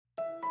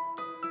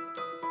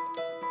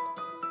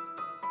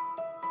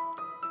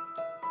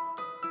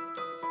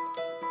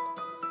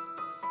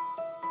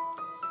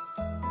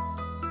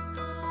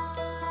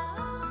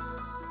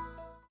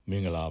မ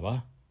င်္ဂလာပါ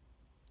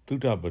သု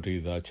ဒ္ဓပရိ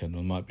သတ်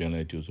channel မှာပြန်လ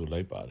ည်ကြိုဆို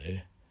လိုက်ပါတယ်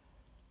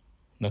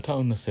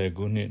2020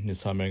ခုနှစ်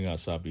စပိုင်းက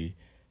စပြီး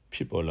ဖြ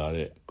စ်ပေါ်လာ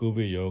တဲ့ကိုဗ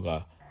စ်ရောဂါ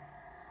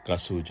က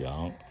ဆိုးကြော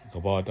င့်က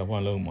မ္ဘာတစ်ဝ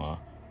န်းလုံးမှာ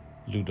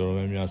လူတော်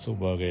တော်များများဆုံး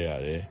ပါခဲ့ရ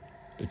တယ်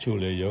တချို့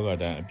လည်းရောဂါ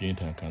တိုင်းအပြင်း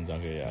ထန်ခံ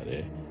စားခဲ့ရတ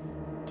ယ်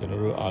ကျွန်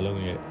တော်တို့အား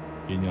လုံးရဲ့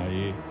ပညာ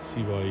ရေး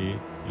စီးပွားရေး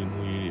လူ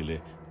မှုရေးတွေလ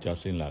ည်းကျ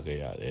ဆင်းလာခဲ့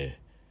ရတယ်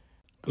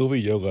ကိုဗ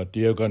စ်ရောဂါတ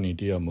ယောက်ကနေ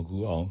တယောက်မကူ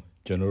အောင်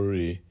ကျွန်တော်တို့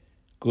တွေ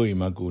ကိုယ်အိမ်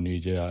မှာကိုနေ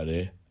ကြရတ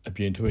ယ်အ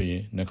ပြင်ထွက်ရ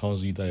င်နှာခေါင်း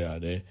စည်းတပ်ရ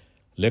တယ်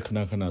လက်ခ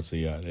ဏ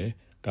ဆေးရတယ်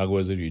ကာကွ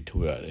ယ်ဆေးတွေ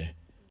ထိုးရတယ်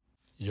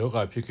ယောဂ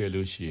ဖြစ်ခဲ့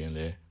လို့ရှိရင်လ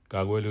ည်း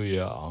ကာကွယ်လို့ရ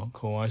အောင်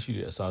ခွန်အားရှိ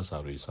တဲ့အစားအစာ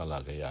တွေစားလာ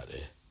ခဲ့ရတ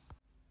ယ်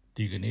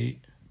ဒီကနေ့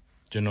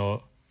ကျွန်တော်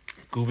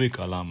ကိုဗစ်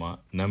ကာလမှာ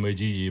နာမည်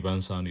ကြီးရေပ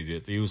န်းစားနေ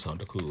တဲ့သရုပ်ဆောင်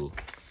တစ်ခုကို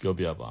ပြော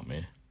ပြပါမ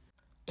ယ်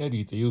အဲ့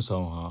ဒီသရုပ်ဆော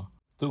င်ဟာ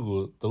သူ့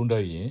ကိုသုံးတ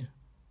တ်ရင်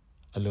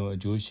အလွန်အ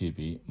ကျိုးရှိ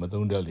ပြီးမ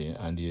သုံးတတ်ရင်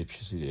အန္တရာယ်ဖြ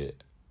စ်စေတဲ့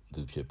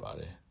သူဖြစ်ပါ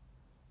တယ်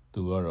သူ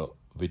ကတော့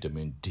ဗီတာမ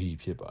င် D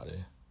ဖြစ်ပါတ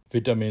ယ်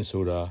ဗီတာမင်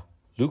ဆိုတာ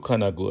လူခ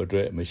န္ဓာကိုယ်အတွ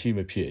က်မရှိမ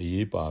ဖြစ်အ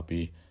ရေးပါ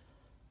ပြီး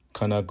ခ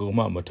န္ဓာကိုယ်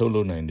မှမထုတ်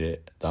လုပ်နိုင်တဲ့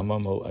ဒါမှမ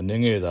ဟုတ်အန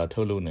ည်းငယ်သာ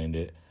ထုတ်လုပ်နိုင်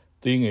တဲ့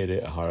သေးငယ်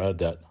တဲ့အာဟာရ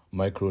ဓာတ်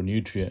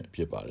micronutrient ဖြ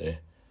စ်ပါတယ်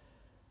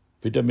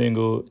ဗီတာမင်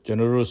ကိုကျွန်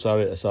တော်တို့စား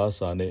တဲ့အစားအ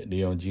စာနဲ့နေ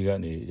အောင်ကြီးက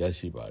နေရ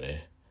ရှိပါတယ်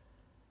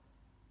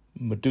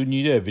မတူညီ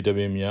တဲ့ဗီတာမ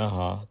င်များ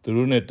ဟာသူ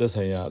တို့နဲ့သက်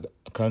ဆိုင်ရာ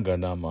အခန်းကဏ္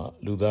ဍမှာ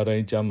လူသားတို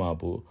င်းကျန်းမာ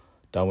ဖို့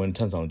တာဝန်ထ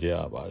မ်းဆောင်ကြရ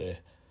ပါတယ်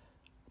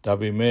ဒါ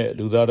ပေမဲ့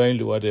လူသားတိုင်း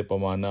လိုအပ်တဲ့ပ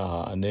မာဏဟာ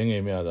အနည်းင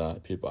ယ်များသာ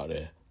ဖြစ်ပါတ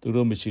ယ်သူ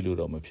တို့မရှိလို့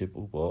တော့မဖြစ်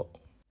ဘူးပေါ့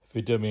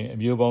ဗီတာမင်အ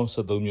မျိုးပေါင်း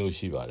73မျိုး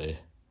ရှိပါတယ်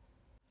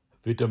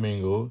ဗီတာမင်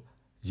ကို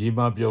ရေ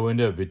မှာပျော်ဝင်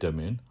တဲ့ဗီတာမ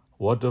င်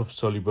water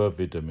soluble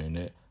vitamin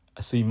နဲ့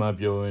အဆီမှာ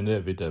ပျော်ဝင်တဲ့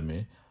ဗီတာမ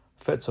င်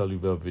fat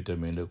soluble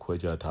vitamin လို့ခွဲ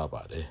ခြားထား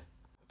ပါတယ်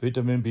ဗီ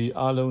တာမင် B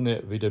အားလုံးနဲ့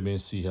ဗီတာမင်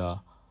C ဟာ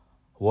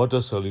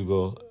water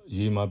soluble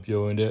ရေမှာ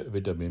ပျော်ဝင်တဲ့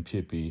ဗီတာမင်ဖြ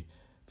စ်ပြီး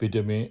ဗီ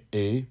တာမင် A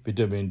ဗီ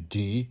တာမင် D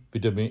ဗီ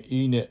တာမင် E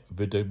နဲ့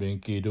ဗီတာမင်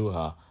K တို့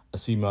ဟာအ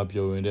ဆီမှာ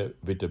ပျော်ဝင်တဲ့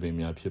ဗီတာမင်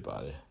များဖြစ်ပါ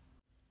တယ်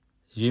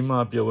ရေမှာ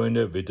ပျော်ဝင်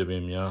တဲ့ဗီတာမ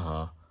င်များဟာ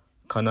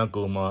ခန္ဓာ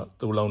ကိုယ်မှာ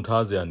တူလောင်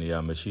ထားစရာနေရာ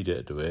မရှိတဲ့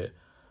အတွက်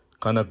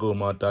ခန္ဓာကိုယ်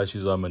မှာတာရှ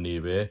ည်စွာမနေ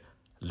ပဲ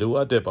လိုအ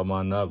ပ်တဲ့ပမာ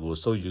ဏကို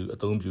စုပ်ယူအ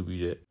သုံးပြု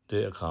ပြီး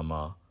တဲ့အခါ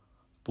မှာ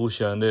ပူ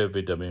ရှံတဲ့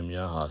ဗီတာမင်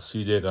များဟာ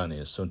စီးတဲ့ကနေ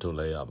ဆွန့်ထုတ်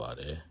လိုက်ရပါ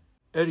တယ်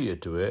အဲ့ဒီအ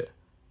တွက်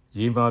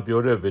ရေမှာ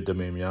ပျော်တဲ့ဗီတာ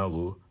မင်များ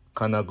ကိုခ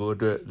န္ဓာကိုယ်အ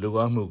တွက်လို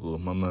အပ်မှုကို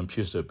မှန်မှန်ဖြ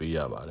ည့်စွက်ပေးရ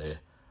ပါတယ်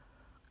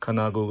ခန္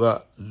ဓာကိုယ်က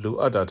လို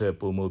အပ်တာထက်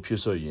ပိုမိုဖြ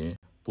ည့်စွက်ရင်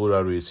ပိုရာ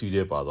တွေစီး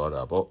တဲ့ပါသွား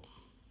တာပေါ့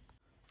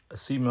အ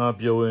ဆီမှာ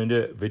ပျော်ဝင်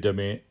တဲ့ဗီတာမ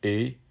င် A,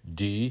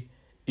 D,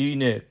 E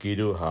နဲ့ K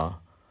တို့ဟာ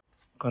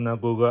ခန္ဓာ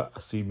ကိုယ်က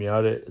အဆီ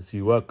များတဲ့ဇီ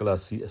ဝကလ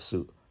ပ်စီအစု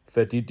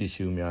fatty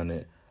tissue များ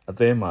နဲ့အ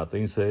သည်းမှာသိ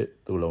မ်းဆည်း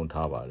တူလုံ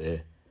ထားပါတယ်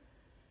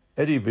။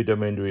အဲ့ဒီဗီတာ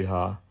မင်တွေ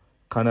ဟာ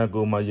ခန္ဓာ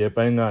ကိုယ်မှာရက်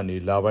ပိုင်းကနေ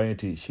လပိုင်းအ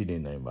ထိရှိနေ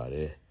နိုင်ပါတ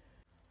ယ်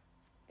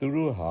။သူ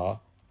တို့ဟာ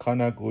ခန္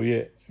ဓာကိုယ်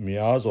ရဲ့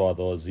များစွာ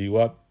သောဇီဝ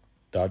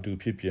ဓာတု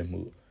ဖြစ်ဖြစ်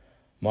မှု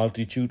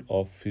multitude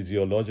of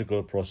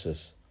physiological process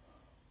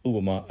ဥပ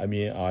မာအမြ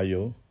င်အာ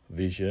ရုံ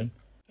vision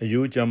အ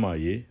ရိုးကျန်းမာ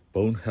ရေး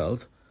bone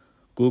health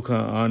ကိုယ်ခံ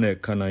အားနဲ့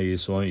ခန္ဓာရည်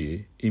စွမ်းရည်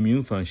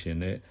immune function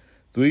နဲ့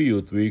သွေးရ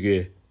ည်သွေးကဲ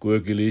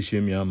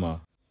coagulation များမှာ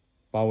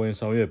ပါဝင်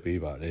ဆောင်ရွက်ပေး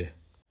ပါတယ်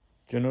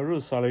ကျွန်တော်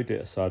တို့စားလိုက်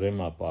တဲ့အစာထဲ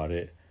မှာပါ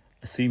တဲ့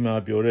အဆီမှာ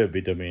ပျော်တဲ့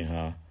ဗီတာမင်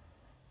ဟာ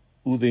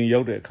ဥသိမ်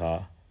ရောက်တဲ့အခါ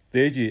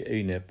သဲကြည်အိ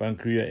တ်နဲ့ပန်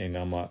ခရီးယားအင်္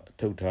ဂါမှာ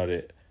ထုတ်ထား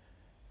တဲ့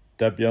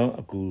ဓာတ်ပြောင်း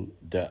အကူ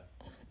ဓာတ်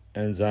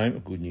enzyme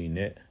အကူအညီ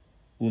နဲ့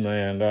ဥနာ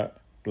ယံက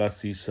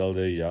plastic cell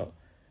တွေရောက်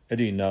အဲ့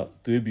ဒီနောက်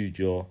သွေးပြူ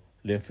ကြော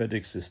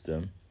lymphatic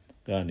system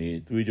ကနေ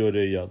သွေးကြော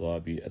တွေရောက်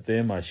သွားပြီးအသ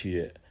ည်းမှာရှိ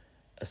တဲ့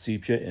အဆီ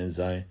ဖြတ်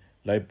enzyme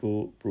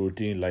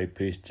lipoprotein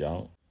lipase ကြော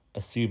င့်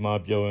အဆီမှာ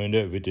ပျော်ဝင်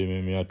တဲ့ဗီတာမ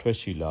င်များထွက်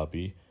ရှိလာ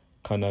ပြီး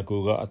ခန္ဓာကို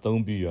ယ်ကအ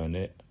သုံးပြုရ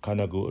တဲ့ခန္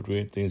ဓာကိုယ်အတွ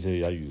င်းသိမ်းဆည်း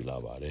ရယူလာ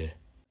ပါတယ်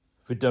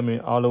ဗီတာမင်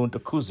အားလုံးတ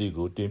စ်ခုစီ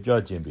ကိုတင်ပြ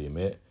ခြင်းပေ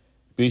မဲ့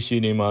ပေးရှိ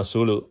နေမှာ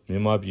ဆိုလို့မြ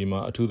န်မာပြည်မှာ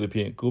အထူးသဖြ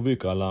င့်ကိုဗစ်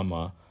ကာလ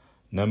မှာ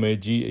နာမည်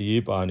ကြီးအ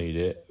ရေးပါနေ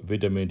တဲ့ဗီ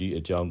တာမင် D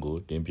အကြောင်းကို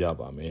တင်ပြ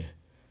ပါမယ်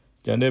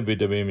ကျန်တဲ့ဗီ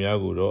တာမင်များ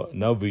ကိုတော့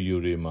နောက်ဗီဒီယို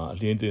တွေမှာအ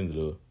လင်းတင်သ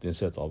လိုတင်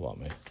ဆက်သွားပါ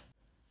မယ်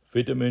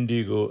ဗီတာမင် D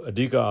ကိုအ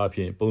ဓိကအားဖြ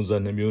င့်ပုံစံ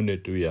2မျိုးနဲ့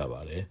တွေ့ရ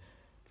ပါတယ်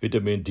ဗီတာ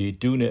မင်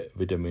D2 နဲ့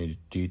ဗီတာမင်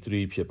D3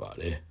 ဖြစ်ပါ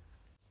တယ်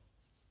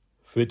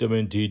ဗီတာမ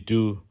င် D2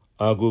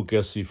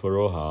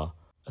 Ergocalciferol ဟာ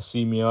အ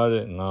ဆီများ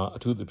တဲ့ငါအ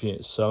ထူးသဖြင့်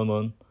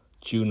salmon,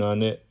 tuna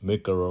နဲ့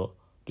mackerel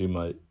တွေ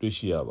မှာတွေ့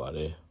ရှိရပါတ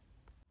ယ်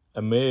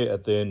အမဲအ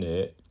သည်း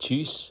နဲ့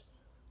cheese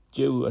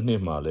ကျဲဥအနှ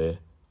စ်မှာလည်း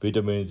ဗီ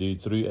တာမင်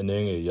D3 အန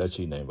ည်းငယ်ရ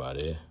ရှိနိုင်ပါ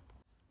တယ်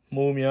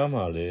မိုးများ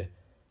မှာလည်း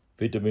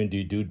ဗီတာမင်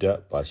D2 ဓာတ်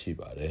ပါရှိ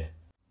ပါတယ်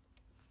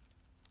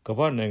ကမ္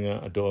ဘာနိုင်ငံ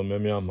အတော်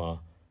များများမှာ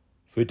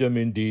ဗီတာမ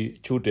င် D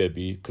ချို့တဲ့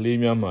ပြီးကလေး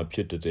များမှာဖြ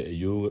စ်တဲ့အ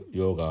ယိုး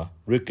ယောဂါ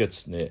rickets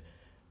နဲ့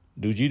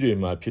လူကြီးတွေ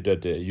မှာဖြစ်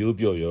တဲ့အယိုး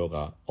ပြော့ယော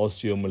ဂါ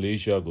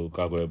osteomalacia ကို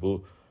ကာကွယ်ဖို့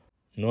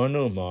နွား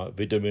နို့မှာ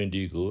ဗီတာမင် D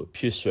ကို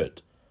ဖြည့်ဆွတ်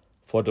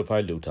fortify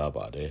လုပ်ထား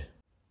ပါတယ်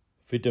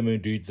ဗီတာမင်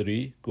D3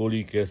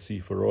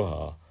 Cholecalciferol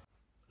ဟာ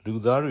လူ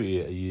သားတွေ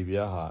ရဲ့အရေ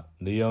ပြားဟာ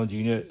နေရောင်ခြ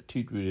ည်နဲ့ထိ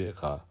တွေ့တဲ့အ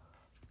ခါ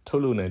ထု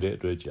တ်လုပ်နိုင်တဲ့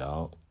အတွက်ကြော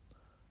င့်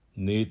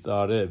နေ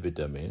သားတဲ့ဗီ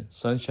တာမင်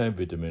sunshine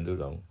vitamin လို့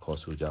တောင်ခေါ်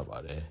ဆိုကြပါ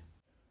တယ်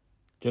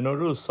ကျွန်တော်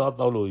တို့စား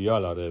သောက်လို့ရ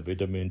လာတဲ့ဗီ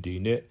တာမင် D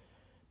နဲ့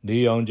နေ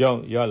အောင်ကြော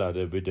င့်ရလာ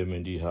တဲ့ဗီတာမ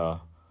င် D ဟာ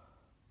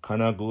ခန္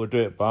ဓာကိုယ်အတွ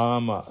က်ဘာ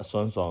မှအစွ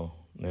မ်းဆောင်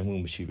နိုင်မှု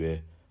မရှိဘဲ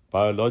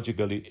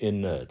biologically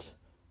inert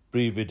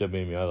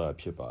pre-vitamin များသာ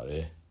ဖြစ်ပါတ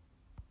ယ်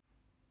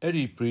။အဲ့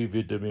ဒီ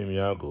pre-vitamin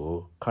များကို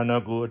ခန္ဓာ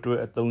ကိုယ်အတွက်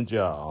အသုံးကျ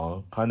အောင်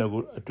ခန္ဓာ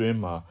ကိုယ်အတွင်း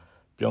မှာ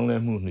ပြောင်းလဲ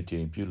မှုနှစ်ကြိ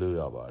မ်ပြုလုပ်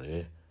ရပါတ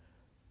ယ်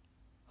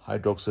။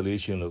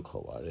 hydroxylation လို့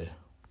ခေါ်ပါတယ်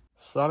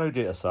။စားလိုက်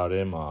တဲ့အစာ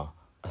ထဲမှာ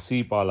အဆီ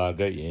ပါလာ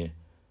ခဲ့ရင်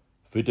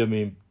ဗီတာမ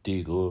င် D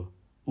ကို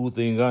ဥ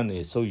သိမ်ကနေ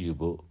ဆုပ်ယူ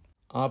ဖို့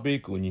အားပေး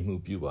ကူညီမှု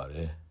ပြုပါတ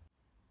ယ်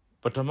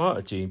။ပထမ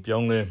အကြိမ်ပြော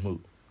င်းလဲမှု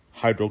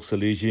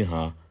hydroxylation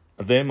ဟာ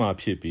အသည်းမှာ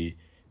ဖြစ်ပြီး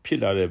ဖြစ်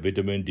လာတဲ့ဗီ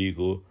တာမင် D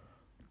ကို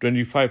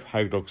25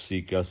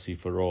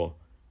 hydroxycalciferol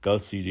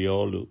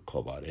calcidiol လို့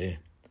ခေါ်ပါတယ်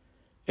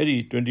။အဲ့ဒီ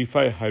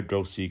25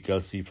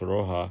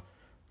 hydroxycalciferol ဟာ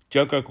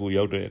ကြောက်ကပ်ကို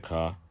ရောက်တဲ့အ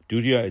ခါဒု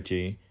တိယအကြိ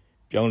မ်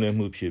ပြောင်းလဲ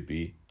မှုဖြစ်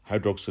ပြီး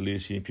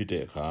hydroxylation ဖြစ်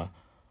တဲ့အခါ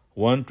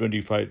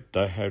125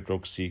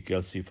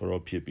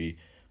 dihydroxycalciferol ဖြစ်ပြီး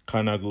ခ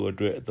န္ဓာကိုယ်အ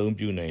တွက်အသုံး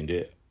ပြုနိုင်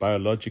တဲ့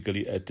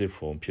biologically active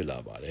form ဖြစ်လာ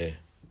ပါတယ်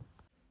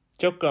။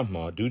ကြောက်ကပ်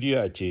မှာဒုတိယ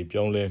အကြိမ်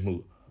ပြောင်းလဲမှု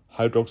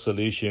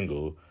hydroxylation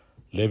ကို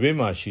လယ်ဘေး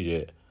မှာရှိ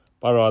တဲ့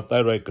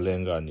parathyroid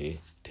gland ကနေ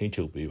ထိန်း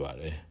ချုပ်ပေးပါ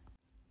တယ်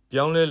။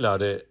ပြောင်းလဲလာ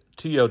တဲ့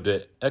ထိရောက်တဲ့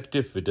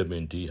active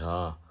vitamin D ဟာ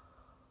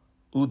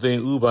ဥသိ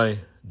မ်ဥပိုင်း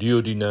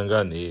duodenum က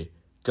နေ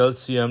ကယ်လ်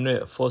ဆီယမ်နဲ့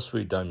ဖော့စ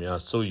ဖိတ်ဓာတ်များ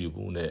စုပ်ယူ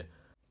မှုနဲ့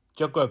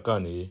ကြောက်ကပ်က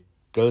နေ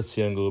ကယ်လ်ဆီ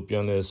ယမ်ကိုပြ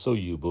န်လည်စုပ်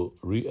ယူဖို့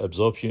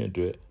reabsorption အ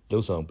တွက်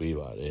လှုံ့ဆော်ပေး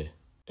ပါတယ်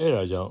။အဲ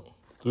ဒါကြောင့်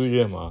သွေး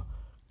ထဲမှာ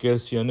ကယ်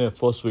လ်ဆီယမ်နဲ့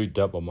ဖော့စဖိတ်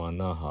ဓာတ်ပမာ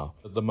ဏဟာ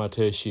သမတ်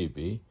ထဲရှိ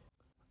ပြီး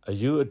အ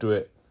ယုအတွ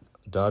က်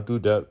ဓာတု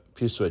ဓာတ်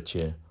ဖြစ်ဆွဲခြ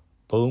င်း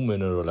bone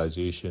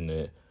mineralization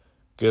နဲ့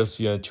ကယ်လ်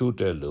ဆီယမ်ချို့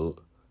တဲ့လို့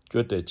ကြွ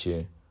က်တဲ့ခြ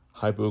င်း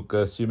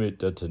hypocalcemic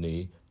tetany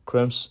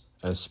cramps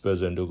and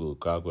spasm တို့ကို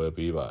ကာကွယ်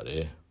ပေးပါတ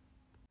ယ်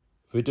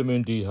။ဗီတာမ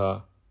င် D ဟာ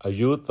အ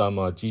ယိုးသာ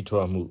မာကြီး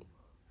ထွားမှု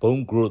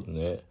bone growth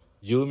နဲ့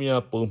ရိုး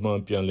များပုံမှန်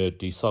ပြန်လည်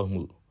တည်ဆောက်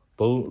မှု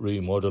bone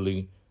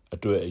remodeling အ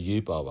တွက်အ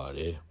ရေးပါပါတ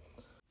ယ်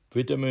။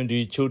ဗီတာမင် D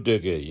ချို့တဲ့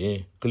ခဲ့ရင်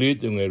ကလေး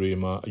သူငယ်တွေ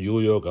မှာအ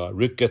ယိုးရောဂါ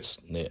rickets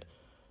နဲ့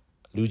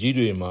လူကြီး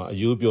တွေမှာအ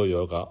ယိုးပျော့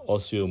ရောဂါ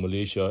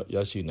osteomalacia ရ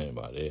ရှိနိုင်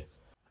ပါတယ်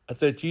။အ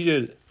သက်ကြီး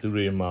တဲ့သူ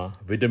တွေမှာ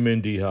ဗီတာမင်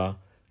D ဟာ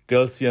က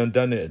ယ်လ်ဆီယမ်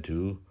ဓာတ်နဲ့အတူ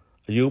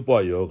အယိုးပွ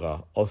ရောဂါ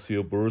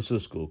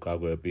osteoporosis ကိုကာ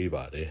ကွယ်ပေး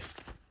ပါတယ်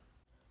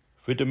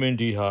။ဗီတာမင်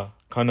D ဟာ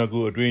ခန္ဓာ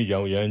ကိုယ်အတွင်း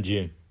ရောင်ရမ်းခြ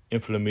င်း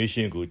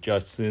inflammation ကိုကျ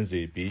ဆင်း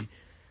စေပြီး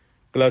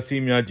ကလပ်စီ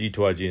များကြီး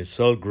ထွားခြင်း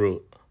cell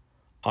growth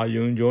အာ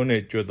ယုံကြော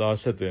နဲ့ကြွက်သား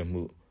ဆက်သွယ်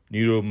မှု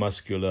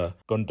neuromuscular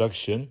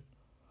conduction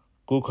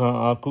ကိုယ်ခံ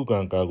အားခုခံ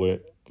ကာကွယ်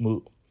မှု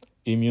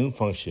immune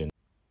function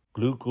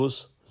glucose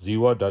ဇီ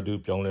ဝဓာတု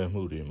ပြောင်းလဲ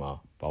မှုတွေမှာ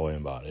ပါဝ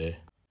င်ပါတယ်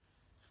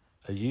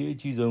။အရေးအ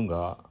ကြီးဆုံးက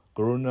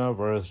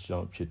coronavirus ကြော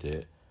င့်ဖြစ်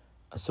တဲ့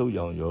အဆုတ်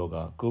ရောင်ရော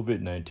ဂါ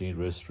COVID-19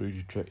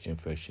 respiratory tract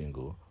infection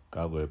ကို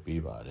ကာကွယ်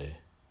ပေးပါတယ်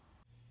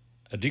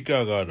။အဓိက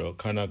ကတော့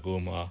ခန္ဓာကို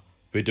ယ်မှာ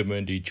ဗီတာမ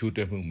င် D ချို့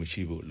တဲ့မှုမ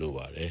ရှိဖို့လို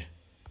ပါတယ်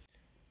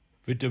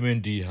။ဗီတာမင်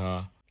D ဟာ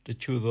တ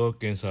ချို့သော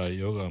ကင်ဆာ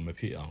ရောဂါမ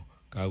ဖြစ်အောင်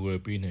ကာကွယ်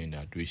ပေးနိုင်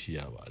တာတွေ့ရှိ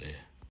ရပါတယ်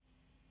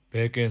။ဘ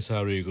ယ်ကင်ဆာ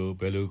တွေကို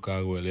ဘယ်လိုကာ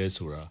ကွယ်လဲ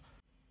ဆိုတာ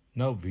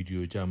နောက်ဗီဒီ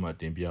ယိုကြမှာ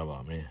တင်ပြပါ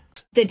မယ်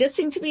။ There does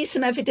seem to be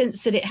some evidence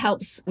that it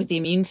helps with the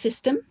immune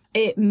system.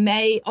 It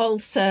may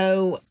also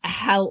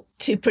help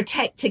to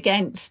protect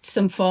against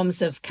some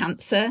forms of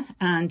cancer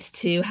and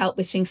to help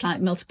with things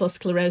like multiple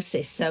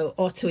sclerosis, so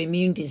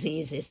autoimmune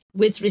diseases.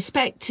 With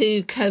respect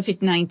to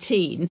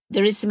COVID-19,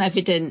 there is some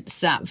evidence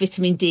that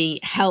vitamin D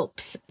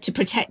helps to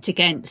protect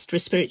against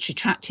respiratory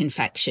tract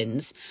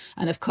infections.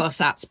 And of course,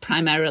 that's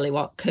primarily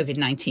what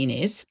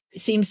COVID-19 is. It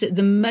seems that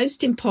the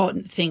most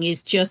important thing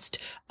is just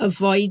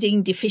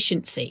avoiding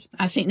deficiency.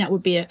 I think that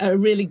would be a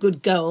really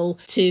good goal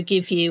to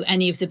give you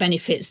any of the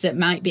benefits that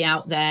might be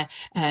out there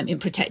in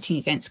protecting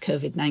against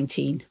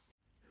COVID-19.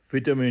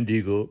 Vitamin D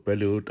ကိုဘယ်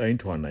လိုတိုင်း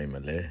ထွာနိုင်မ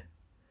လဲ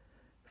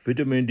။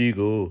 Vitamin D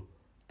ကို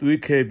သွေး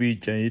ခဲပြီး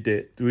ကျန်ရစ်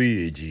တဲ့သွေးရ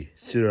ည်ကြီး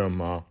serum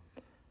မှာ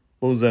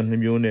ပုံစံ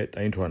2မျိုးနဲ့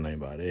တိုင်းထွာနိုင်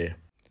ပါတယ်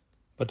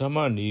။ပထမ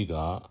နည်းက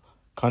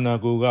ခန္ဓာ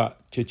ကိုယ်က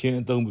ချက်ချင်း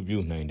အသုံးပြု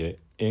နိုင်တဲ့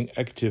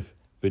inactive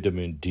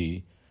vitamin D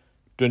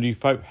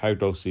 25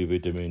 hydroxy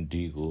vitamin D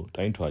ကို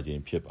တိုင်းထွာခြ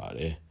င်းဖြစ်ပါတ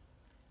ယ်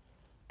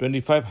။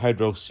25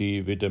 hydroxy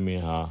vitamin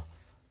ဟာ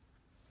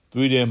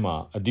သွေးထဲမှာ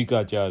အဓိက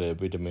ကျတဲ့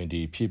vitamin D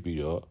ဖြစ်ပြီး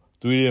တော့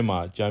သွေးထဲမှာ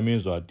ကြာမြ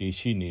င့်စွာတည်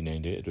ရှိနေနို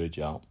င်တဲ့အတွက်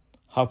ကြောင့်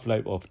half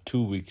life of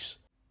 2 weeks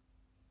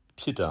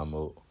ဖြစ်တာ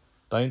မို့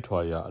တိုင်းထွာ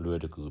ရအလွယ်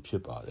တကူဖြ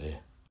စ်ပါတယ်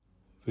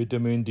။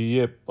 vitamin D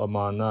ရဲ့ပ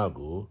မာဏ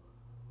ကို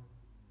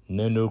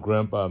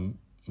nanogram per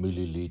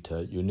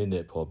milliliter unit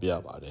နဲ့ဖော်ပြ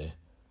ပါတယ်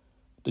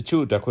။တ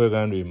ချို့ဓာတ်ခွဲခ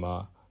န်းတွေမှာ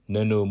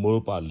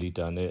nanomole per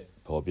liter နဲ့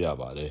ဖော်ပြ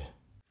ပါတယ်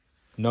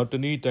။နောက်တ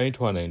နည်းတိုင်း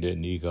ထွာနိုင်တဲ့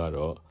နည်းက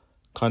တော့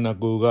ခန္ဓာ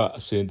ကိုယ်က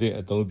အစဉ်သင့်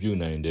အသုံးပြု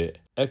နိုင်တဲ့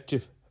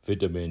active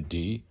vitamin D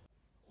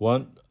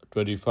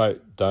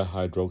 125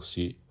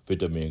 dihydroxy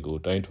vitamin ကို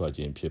တိုင်းထွာ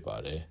ခြင်းဖြစ်ပါ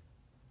တယ်။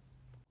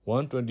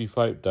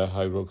 125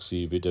 dihydroxy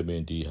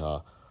vitamin D ဟာ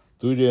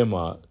သွေးထဲ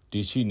မှာတ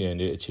ည်ရှိနေ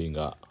တဲ့အချိန်က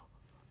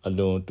အ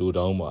လွန်တို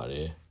တောင်းပါတ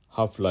ယ်။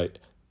 half life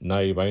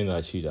နိုင်ပိုင်းသာ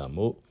ရှိတာ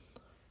မို့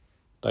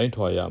တိုင်း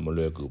ထွာရမ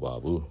လွယ်ကူပါ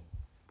ဘူး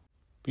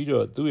။ ပြီး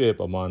တော့သူ့ရဲ့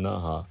ပမာဏ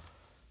ဟာ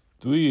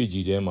သွေးရည်ကြ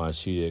ည်ထဲမှာ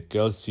ရှိတဲ့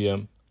calcium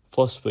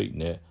phosphate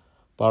နဲ့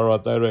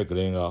parathyroid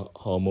gland က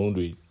ဟော်မုန်း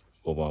တွေ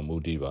ပေါ်မှာမူ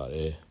တည်ပါတ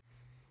ယ်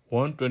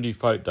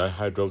125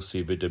 dihydroxy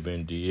vitamin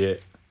D ရဲ့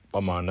ပ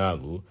မာဏ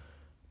ကို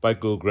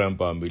picogram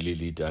per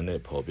milliliter နဲ့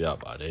ဖော်ပြ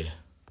ပါတယ်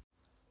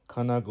ခ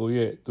န္ဓာကိုယ်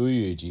ရဲ့သွေး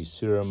ရည်ကြည်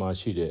serum မှာ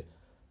ရှိတဲ့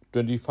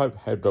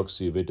25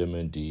 hydroxy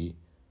vitamin D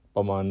ပ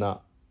မာဏ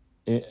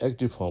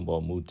inactive form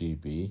ပေါ်မူတည်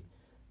ပြီး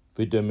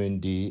vitamin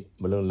D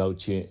မလုံလောက်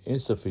ခြင်း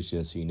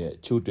insufficiency နဲ့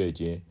ချို့တဲ့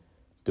ခြင်း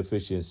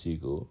deficiency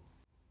ကို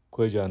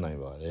ခွဲခြားနိုင်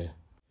ပါတယ်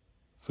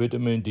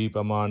vitamin D ပ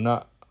မာဏ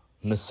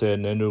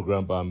20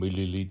 nanogram per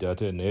milliliter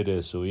ထက်နည်းတ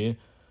ယ်ဆိုရင်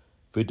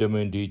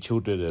vitamin D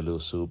ချို့တဲ့တယ်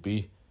လို့ဆို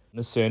ပြီး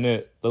20နဲ့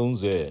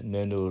30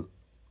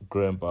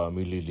 nanogram per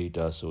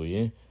milliliter ဆိုရ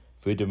င်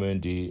vitamin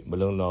D မ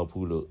လုံလောက်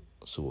ဘူးလို့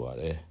ဆိုပါ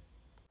တယ်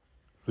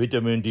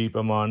vitamin D ပ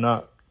မာဏ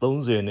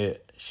30နဲ့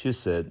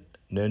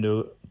80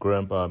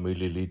 nanogram per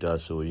milliliter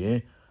ဆိုရင်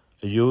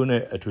အယိုး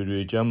နဲ့အထွေထွေ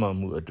ကျန်းမာ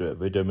မှုအတွက်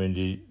vitamin D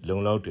လုံ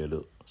လောက်တယ်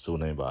လို့ဆို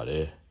နိုင်ပါတ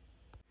ယ်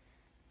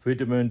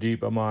vitamin D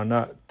ပမာဏ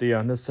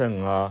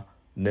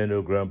125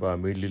 nanogram per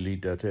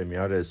milliliter ထက်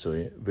များတယ်ဆိုရ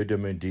င်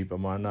vitamin D ပ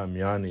မာဏ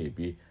များနေ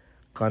ပြီး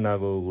ခန္ဓာ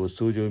ကိုယ်ကို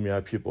ဆိုးကျိုး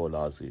များဖြစ်ပေါ်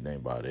လာစေနို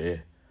င်ပါတယ်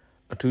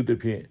အထူးသ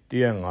ဖြင့်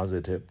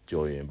150ထက်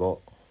ကျော်ရင်ပေါ့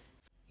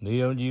နေ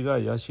ရောင်ခြည်က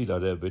ရရှိလာ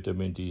တဲ့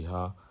vitamin D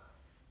ဟာ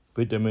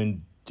vitamin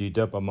D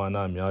ဓာတ်ပမာဏ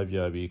များ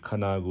ပြားပြီးခ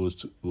န္ဓာကိုယ်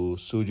ကို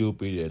ဆိုးကျိုး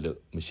ပေးတယ်လို့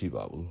မရှိ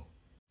ပါဘူး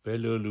ဘယ်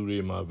လိုလူတွေ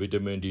မှာ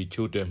vitamin D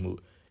ချို့တဲ့မှု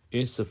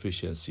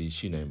insufficiency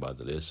ရှိနိုင်ပါသ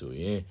လဲဆို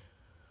ရင်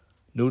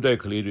နှုတ်တိုက်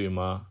ကလေးတွေ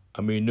မှာ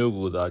အမီနို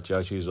ကိုသာကြာ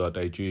ရှည်စွာ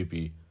တိုက်ကျွေး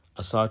ပြီး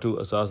အစားထိုး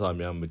အစားအစာ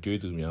များမကျွေး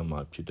သူများမှာ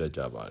ဖြစ်တတ်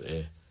ကြပါတ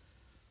ယ်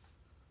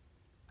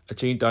အ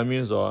ချိန်တာမြ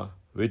င့်စွာ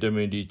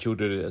vitamin D ချို့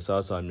တဲ့အ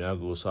စားအစာများ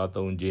ကိုစား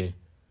သုံးခြင်း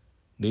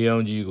နေရော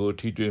င်ခြည်ကို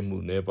ထိတွေ့မှု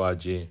နည်းပါး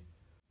ခြင်း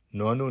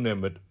နွားနို့နဲ့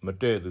မ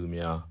တည့်သူ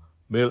များ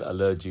milk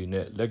allergy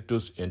နဲ့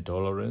lactose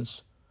intolerance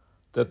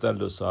သက်သက်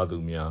လွတ်စားသူ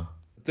များ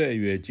အသက်အ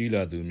ရွယ်ကြီး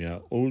လာသူများ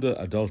older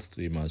adults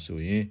တွေမှာဆို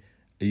ရင်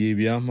အရေ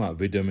ပြားမှ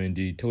vitamin D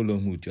ထုတ်လွှ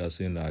တ်မှုကျဆ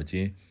င်းလာခြ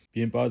င်းပြ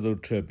င်ပသို့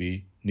ထွက်ပြီး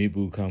နေ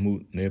ပူခံမှု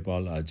နည်း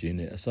ပါးလာခြင်း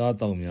နဲ့အစားအ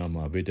သောက်များ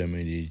မှာ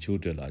vitamin D ချို့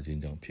တက်လာခြင်း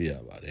ကြောင့်ဖြစ်ရ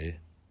ပါတယ်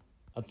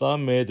အသား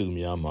မဲသူ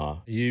များမှာ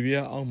အရေ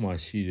ပြားအောက်မှာ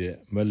ရှိတဲ့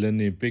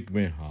melanin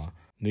pigment ဟာ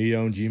နေ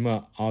ရောင်ခြည်မှ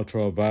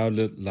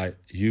ultraviolet light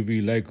UV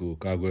light ကို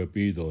ကာကွယ်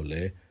ပေးတော်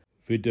လဲ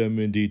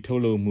vitamin D ထု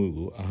တ်လုပ်မှု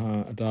ကိုအဟံ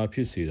အတားဖြ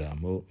စ်စေတာ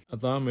မို့အ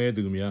သားမဲ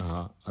သူများဟာ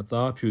အ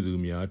သားဖြူသူ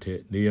များထက်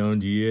နေရောင်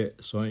ခြည်ရဲ့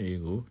စွမ်းအင်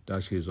ကိုတာ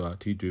ရှည်စွာ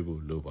ထိတွေ့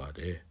ဖို့လိုပါ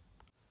တယ်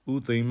။ဥ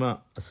သိမ်းမှ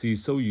အစီ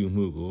ဆုပ်ယူ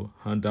မှုကို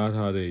ဟန်တား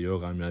ထားတဲ့ယော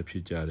ဂများဖြ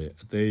စ်ကြတဲ့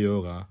အသည်းယော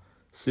ဂ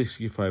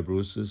cystic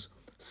fibrosis,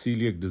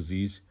 celiac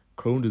disease,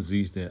 Crohn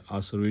disease နဲ့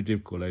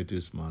ulcerative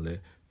colitis မှာလ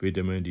ည်း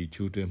vitamin D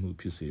ချို့တဲ့မှု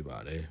ဖြစ်စေပါ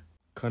တယ်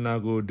။ခန္ဓာ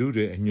ကိုယ်ဒု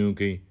တဲ့အညွန့်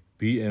ကိန်း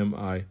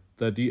BMI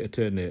 30အထ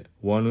က်နဲ့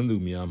ဝါလွန်းသူ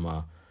များမှာ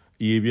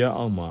အရေပြား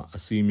အောက်မှာအ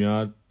ဆီ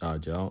များတာ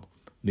ကြောင့်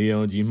နေရော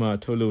င်ခြည်မှ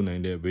ထုတ်လုပ်နို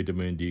င်တဲ့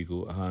vitamin D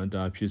ကိုအဟံအ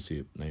တားဖြစ်စေ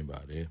နိုင်ပါ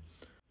တယ်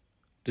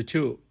။တ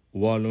ချို့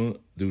ဝါလွန်း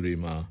သူတွေ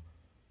မှာ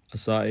အ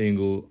စာအိမ်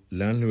ကို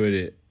လမ်းလွှဲ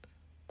တဲ့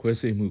ခွဲ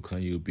စိတ်မှုခံ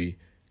ယူပြီး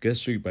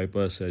gastric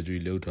bypass surgery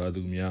လုပ်ထား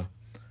သူများ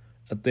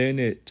အသည်း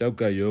နဲ့ကျောက်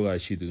ကပ်ရောဂါ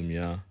ရှိသူ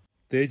များ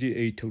သဲကြီး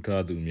အိတ်ထုတ်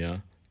ထားသူများ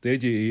သဲ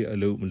ကြီးအိတ်အ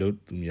လုပ်မလုပ်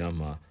သူများ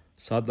မှာ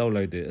စားတောက်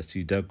လိုက်တဲ့အဆီ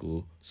ဓာတ်ကို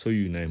ဆုပ်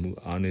ယူနိုင်မှု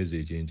အားနည်းစေ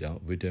ခြင်းကြောင့်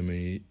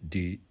vitamin D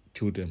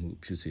ချို့တဲ့မှု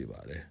ဖြစ်စေပါ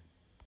တယ်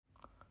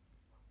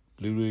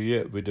လူတွေ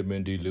ရဲ့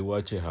vitamin D လိုအ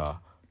ပ်ချက်ဟာ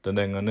တ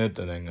နိုင်ငံနဲ့တ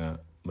နိုင်ငံ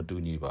မတူ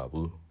ညီပါ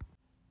ဘူး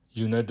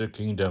United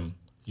Kingdom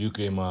UK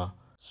မှာ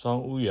ဆော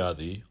င်းဦးရာ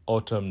သီ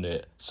autumn နဲ့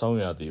ဆောင်း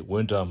ရာသီ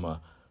winter မှာ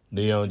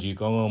နေရောင်ခြည်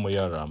ကောင်းကောင်းမရ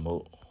တာ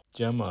မို့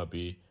ကျန်းမာ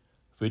ပြီး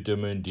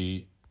vitamin D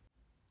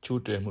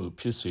ချို့တဲ့မှု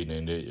ဖြစ်စေနို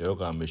င်တဲ့ယော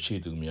ဂမရှိ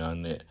သူများ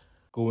နဲ့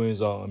ကိုယ်ဝန်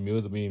ဆောင်အ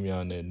မျိုးသမီး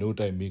များနဲ့နို့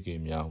တိုက်မိခင်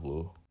များ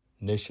ကို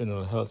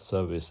National Health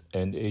Service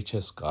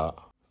NHS က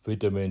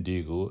vitamin D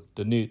ကိုတ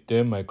စ်နေ့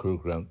10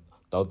 microgram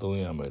တောက်သုံး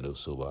ရမယ်လို့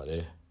ဆိုပါတ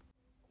ယ်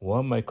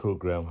1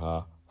 microgram ဟာ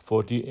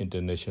40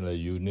 international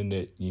unit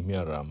နဲ့ညီမျှ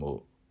တာမို့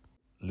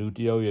လူတ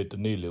စ်ယောက်ရဲ့တ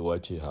စ်နေ့လိုအ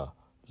ပ်ချက်ဟာ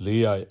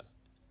400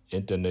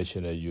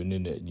 international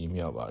unit နဲ့ညီ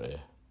မျှပါတယ်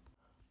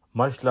မ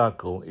တ်လ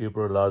ကုန်ဧ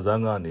ပြီလဆ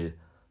န်းကနေ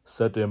စ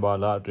က်တင်ဘာ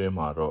လအတွင်း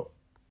မှာတော့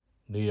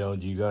နေရောင်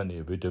ခြည်ကနေ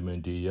vitamin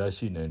D ရ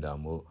ရှိနိုင်တာ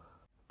မို့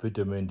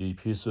vitamin D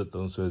ဖြည့်စွက်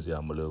သုံးစွဲစရာ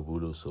မလို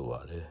ဘူးလို့ဆိုပါ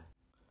တယ်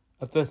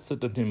အသက်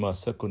17နှစ်မှ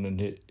19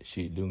နှစ်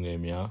ရှိလူငယ်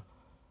များ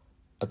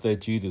အသက်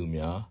ကြီးသူ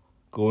များ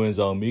ကိုယ်ဝန်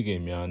ဆောင်မိခ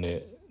င်များနဲ့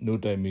နို့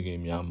တိုက်မိခင်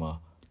များမှာ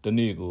တစ်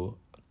နေ့ကို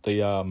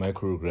100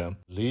 microgram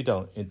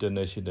 4000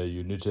 international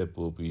unit ထက်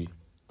ပိုပြီး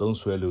သုံး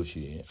စွဲလို့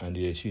ရှိရင်အန္တ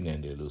ရာယ်ရှိနို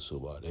င်တယ်လို့ဆို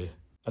ပါတယ်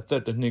အသ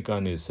က်တစ်နှစ်က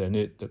နေ10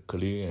နှစ်က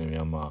လေးငယ်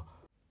များမှာ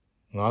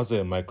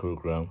50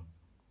 microgram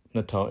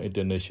 2000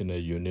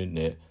 international unit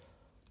နဲ့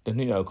တစ်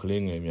နှစ်အောက်က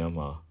လေးငယ်များ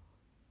မှာ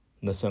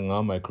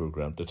25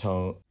 microgram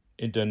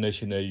 1000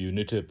 international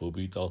unit ထက်ပို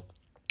ပြီး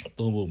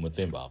သုံးဖို့မသ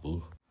င့်ပါ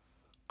ဘူး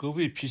ကိုဗ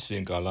စ်ဖြစ်စ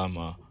ဉ်ကာလ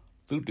မှာ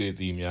သုတေ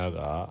သီများက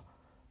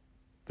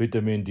ဗီတာ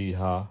မင် D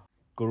ဟာ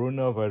ကိုရို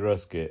နာဗိုင်းရပ်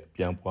စ်က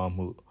ပြန့်ပွား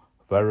မှု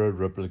viral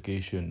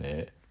replication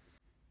နဲ့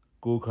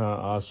ကိုယ်ခံ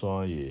အားစွ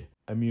မ်းရည်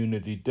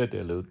immunity တက်တ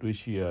ယ်လို့တွေ့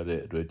ရှိရ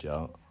တဲ့အတွက်ကြော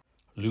င့်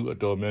လူအ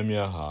တော်များ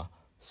များဟာ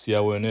ဆရာ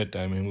ဝန်နဲ့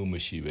တိုင်ပင်မှုမ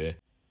ရှိဘဲ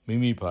မိ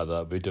မိဘာသာ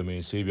ဗီတာမ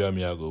င်ဆေးပြား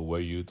များကိုဝ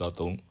ယ်ယူ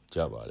သုံးကြ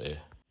ပါတယ်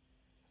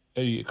။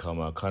အဲ့ဒီအခါ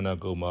မှာခန္ဓာ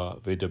ကိုယ်မှာ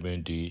ဗီတာမင်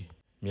D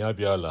များ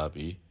ပြားလာ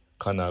ပြီး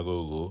ခန္ဓာကို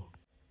ယ်ကို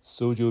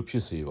ဆိုးကျိုးဖြ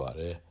စ်စေပါ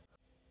တယ်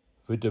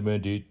။ ဗီတာမင်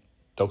D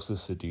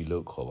toxicity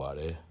လို့ခေါ်ပါ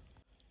တယ်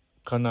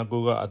။ခန္ဓာကို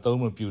ယ်ကအသုံး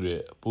မပြု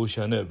တဲ့ပို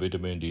လျှံတဲ့ဗီတာ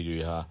မင် D တွေ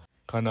ဟာ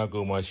ခန္ဓာ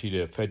ကိုယ်မှာရှိ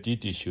တဲ့ fatty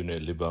tissue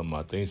နဲ့ liver မှာ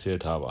သိမ်းဆ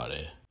ည်းထားပါတ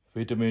ယ်။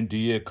ဗီတာမင် D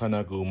ရဲ့ခန္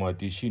ဓာကိုယ်မှာ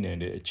တည်ရှိနိုင်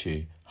တဲ့အချိ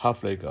န်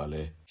half-life ကလ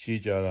ည်းရှည်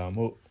ကြာတာ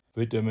မို့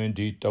ဗီတာမင် D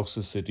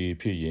toxicity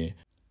ဖြစ်ရင်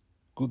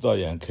ကုသ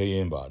ရန်ခဲယ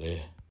ဉ်ပါတယ်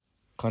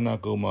။ခန္ဓာ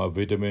ကိုယ်မှာ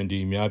ဗီတာမင် D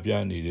များ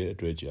ပြားနေတဲ့အ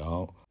တွက်ကြော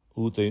င့်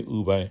ဦးသိန်း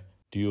ဦးပိုင်း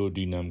ဒီယို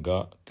ဒီနမ်က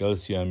ကယ်လ်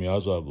ဆီယမ်များ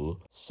စွာကို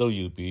စုပ်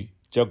ယူပြီး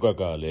ကြောက်ကပ်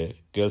ကလည်း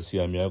ကယ်လ်ဆီယ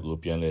မ်များကို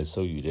ပြန်လည်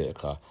စုပ်ယူတဲ့အ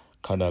ခါ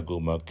ခန္ဓာကို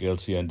ယ်မှာကယ်လ်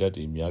ဆီယမ်ဓာတ်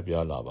တွေများ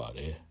ပြားလာပါတ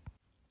ယ်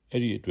။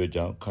အဲ့ဒီအတွက်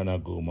ကြောင့်ခန္ဓာ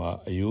ကိုယ်မှာ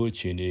အယိုးအ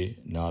ခြေအနေ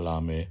နာလာ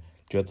မယ်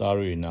ကြွက်သား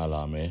တွေနာ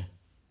လာမယ်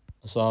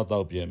အစားအသော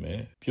က်ပြည့်မယ်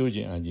ပြို့ကျ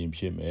င်အန်ခြင်း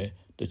ဖြစ်မယ်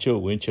တချို့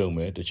ဝင်းချုံမ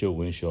ယ်တချို့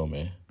ဝင်းလျှောမ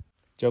ယ်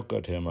ကြောက်က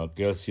ပ်ထဲမှာက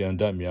ယ်လ်ဆီယမ်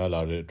ဓာတ်များ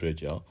လာတဲ့အတွက်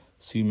ကြောင့်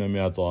စီးမ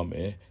များသွားမ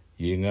ယ်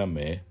ရေငတ်မ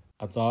ယ်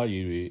အသားရ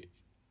ည်တွေ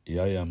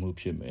ရမှု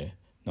ဖြစ်မယ်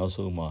နောက်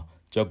ဆုံးမှာ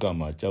ကြောက်ကပ်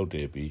မှာကြောက်တ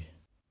ယ်ပြီး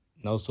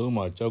နောက်ဆုံး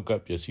မှာကြောက်က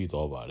ပ်ပျက်စီး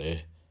သွားပါတယ်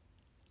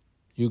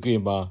။ UK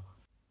မှာ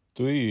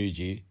သွေးရည်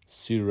ကြီး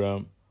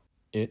serum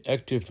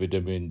inactive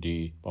vitamin D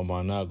ပမာ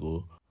ဏကို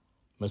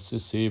မစ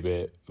စ်ဆေးပဲ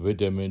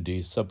vitamin D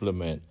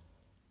supplement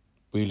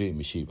ပေးလိမ့်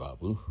မရှိပါ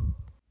ဘူး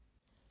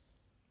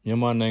။မြန်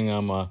မာနိုင်ငံ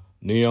မှာ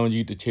နေရောင်ခြ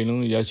ည်တစ်ချိန်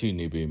လုံးရရှိ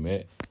နေပေ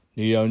မဲ့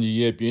နေရောင်ခြည်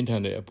ရဲ့ပြင်းထ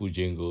န်တဲ့အပူ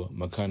ချိန်ကို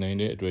မခံနိုင်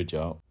တဲ့အတွက်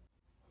ကြောင့်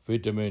ဗီ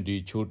တာမင် D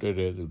ချိုး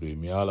တဲ့သူတွေ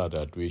များလာ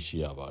တာတွေ့ရှိ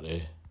ရပါတ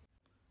ယ်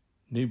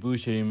။နေပူ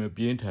ချိန်မ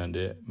ပြင်းထန်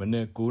တဲ့မ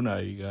နေ့9နာ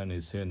ရီကနေ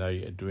10နာ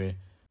ရီအတွင်း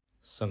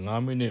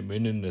15မိနစ်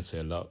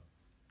20လောက်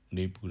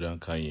နေပူဒဏ်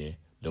ခံရင်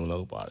လုံလော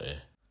က်ပါတယ်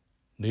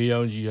။နေရော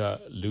င်ခြည်ဟာ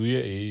လူ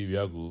ရဲ့အေး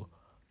ရွာကို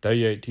ဓာတ်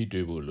ရိုက်ထိ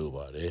တွေ့ဖို့လို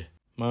ပါတယ်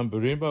။မှန်ပ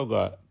ရင်းပေါက်က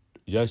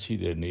ရရှိ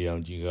တဲ့နေရော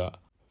င်ခြည်က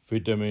ဗီ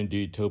တာမင် D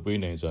ထုတ်ပေး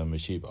နိုင်စွမ်းမ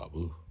ရှိပါ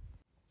ဘူး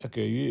။အက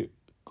ယ်၍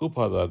ကိုယ့်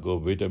ဘာသာကို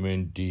ဗီတာမင်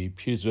D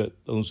ဖြည့်စွက်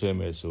သုံးစွဲ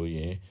မယ်ဆိုရ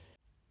င်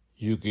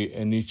UK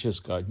NHS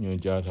ကညွှန်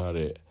ကြားထား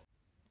တဲ့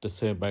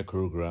10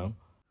 microgram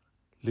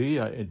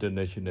 400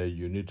 international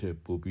unit ထက်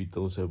ပိုပြီး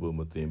သုံးစွဲဖို့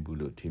မသင့်ဘူး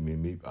လို့ထင်မြ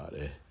င်မိပါတ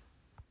ယ်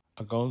။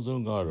အကောင်း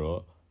ဆုံးက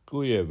တော့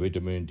ကိုယ့်ရဲ့ဗီ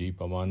တာမင် D ပ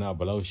မာဏဘ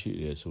ယ်လောက်ရှိ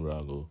တယ်ဆိုတာ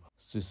ကို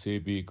စစ်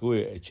ဆေးပြီးကို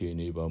ယ့်ရဲ့အခြေအ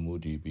နေပေါ်မူ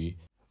တည်ပြီး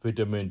ဗီ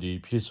တာမင် D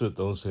ဖြည့်စွက်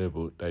သုံးစွဲ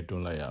ဖို့တိုက်တွ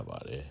န်းလိုက်ရပါ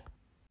တယ်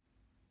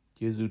။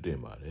ကျေးဇူးတင်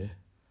ပါတယ်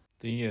။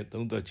သင်ရဲ့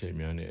သုံးသပ်ချက်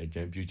များနဲ့အ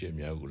ကြံပြုချက်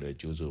များကိုလည်း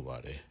ကြိုးဆိုပါ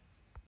တယ်။